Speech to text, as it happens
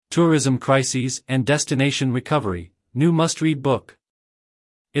Tourism Crises and Destination Recovery, new must-read book.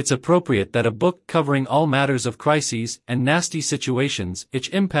 It's appropriate that a book covering all matters of crises and nasty situations which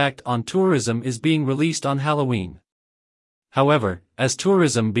impact on tourism is being released on Halloween. However, as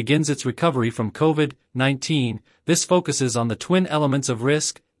tourism begins its recovery from COVID-19, this focuses on the twin elements of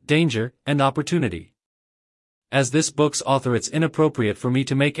risk, danger, and opportunity. As this book's author, it's inappropriate for me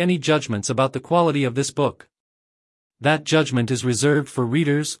to make any judgments about the quality of this book. That judgment is reserved for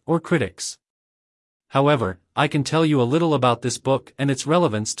readers or critics. However, I can tell you a little about this book and its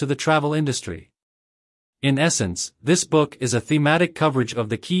relevance to the travel industry. In essence, this book is a thematic coverage of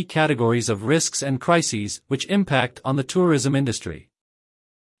the key categories of risks and crises which impact on the tourism industry.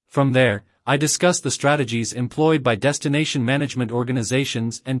 From there, I discuss the strategies employed by destination management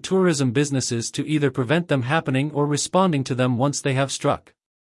organizations and tourism businesses to either prevent them happening or responding to them once they have struck.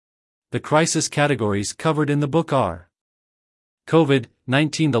 The crisis categories covered in the book are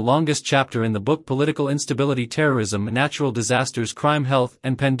COVID-19. The longest chapter in the book: political instability, terrorism, natural disasters, crime, health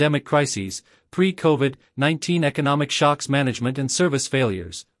and pandemic crises, pre-COVID-19 economic shocks, management and service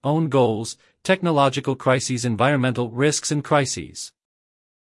failures, own goals, technological crises, environmental risks and crises.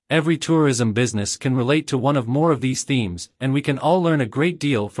 Every tourism business can relate to one of more of these themes, and we can all learn a great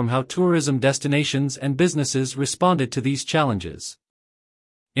deal from how tourism destinations and businesses responded to these challenges.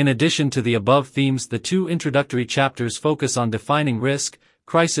 In addition to the above themes, the two introductory chapters focus on defining risk,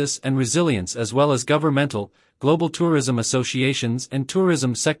 crisis and resilience, as well as governmental, global tourism associations and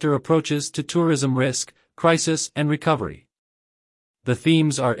tourism sector approaches to tourism risk, crisis and recovery. The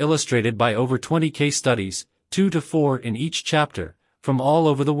themes are illustrated by over 20 case studies, 2 to 4 in each chapter, from all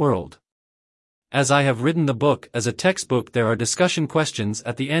over the world. As I have written the book as a textbook, there are discussion questions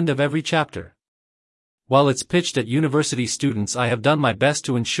at the end of every chapter. While it's pitched at university students, I have done my best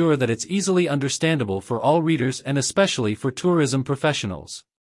to ensure that it's easily understandable for all readers and especially for tourism professionals.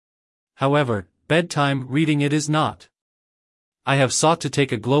 However, bedtime reading it is not. I have sought to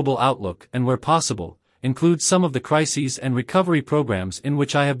take a global outlook and, where possible, include some of the crises and recovery programs in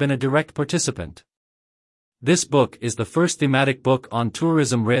which I have been a direct participant. This book is the first thematic book on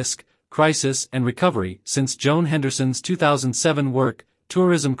tourism risk, crisis and recovery since Joan Henderson's 2007 work,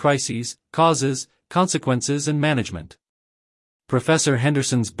 Tourism Crises, Causes, Consequences and Management. Professor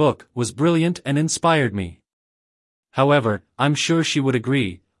Henderson's book was brilliant and inspired me. However, I'm sure she would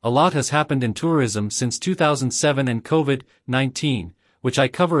agree, a lot has happened in tourism since 2007, and COVID-19, which I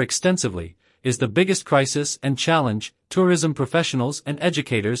cover extensively, is the biggest crisis and challenge tourism professionals and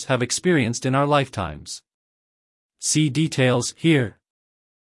educators have experienced in our lifetimes. See details here.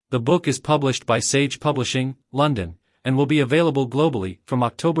 The book is published by Sage Publishing, London, and will be available globally from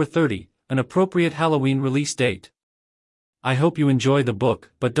October 30, an appropriate Halloween release date. I hope you enjoy the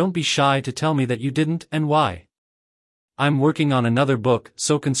book, but don't be shy to tell me that you didn't and why. I'm working on another book,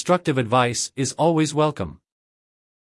 so constructive advice is always welcome.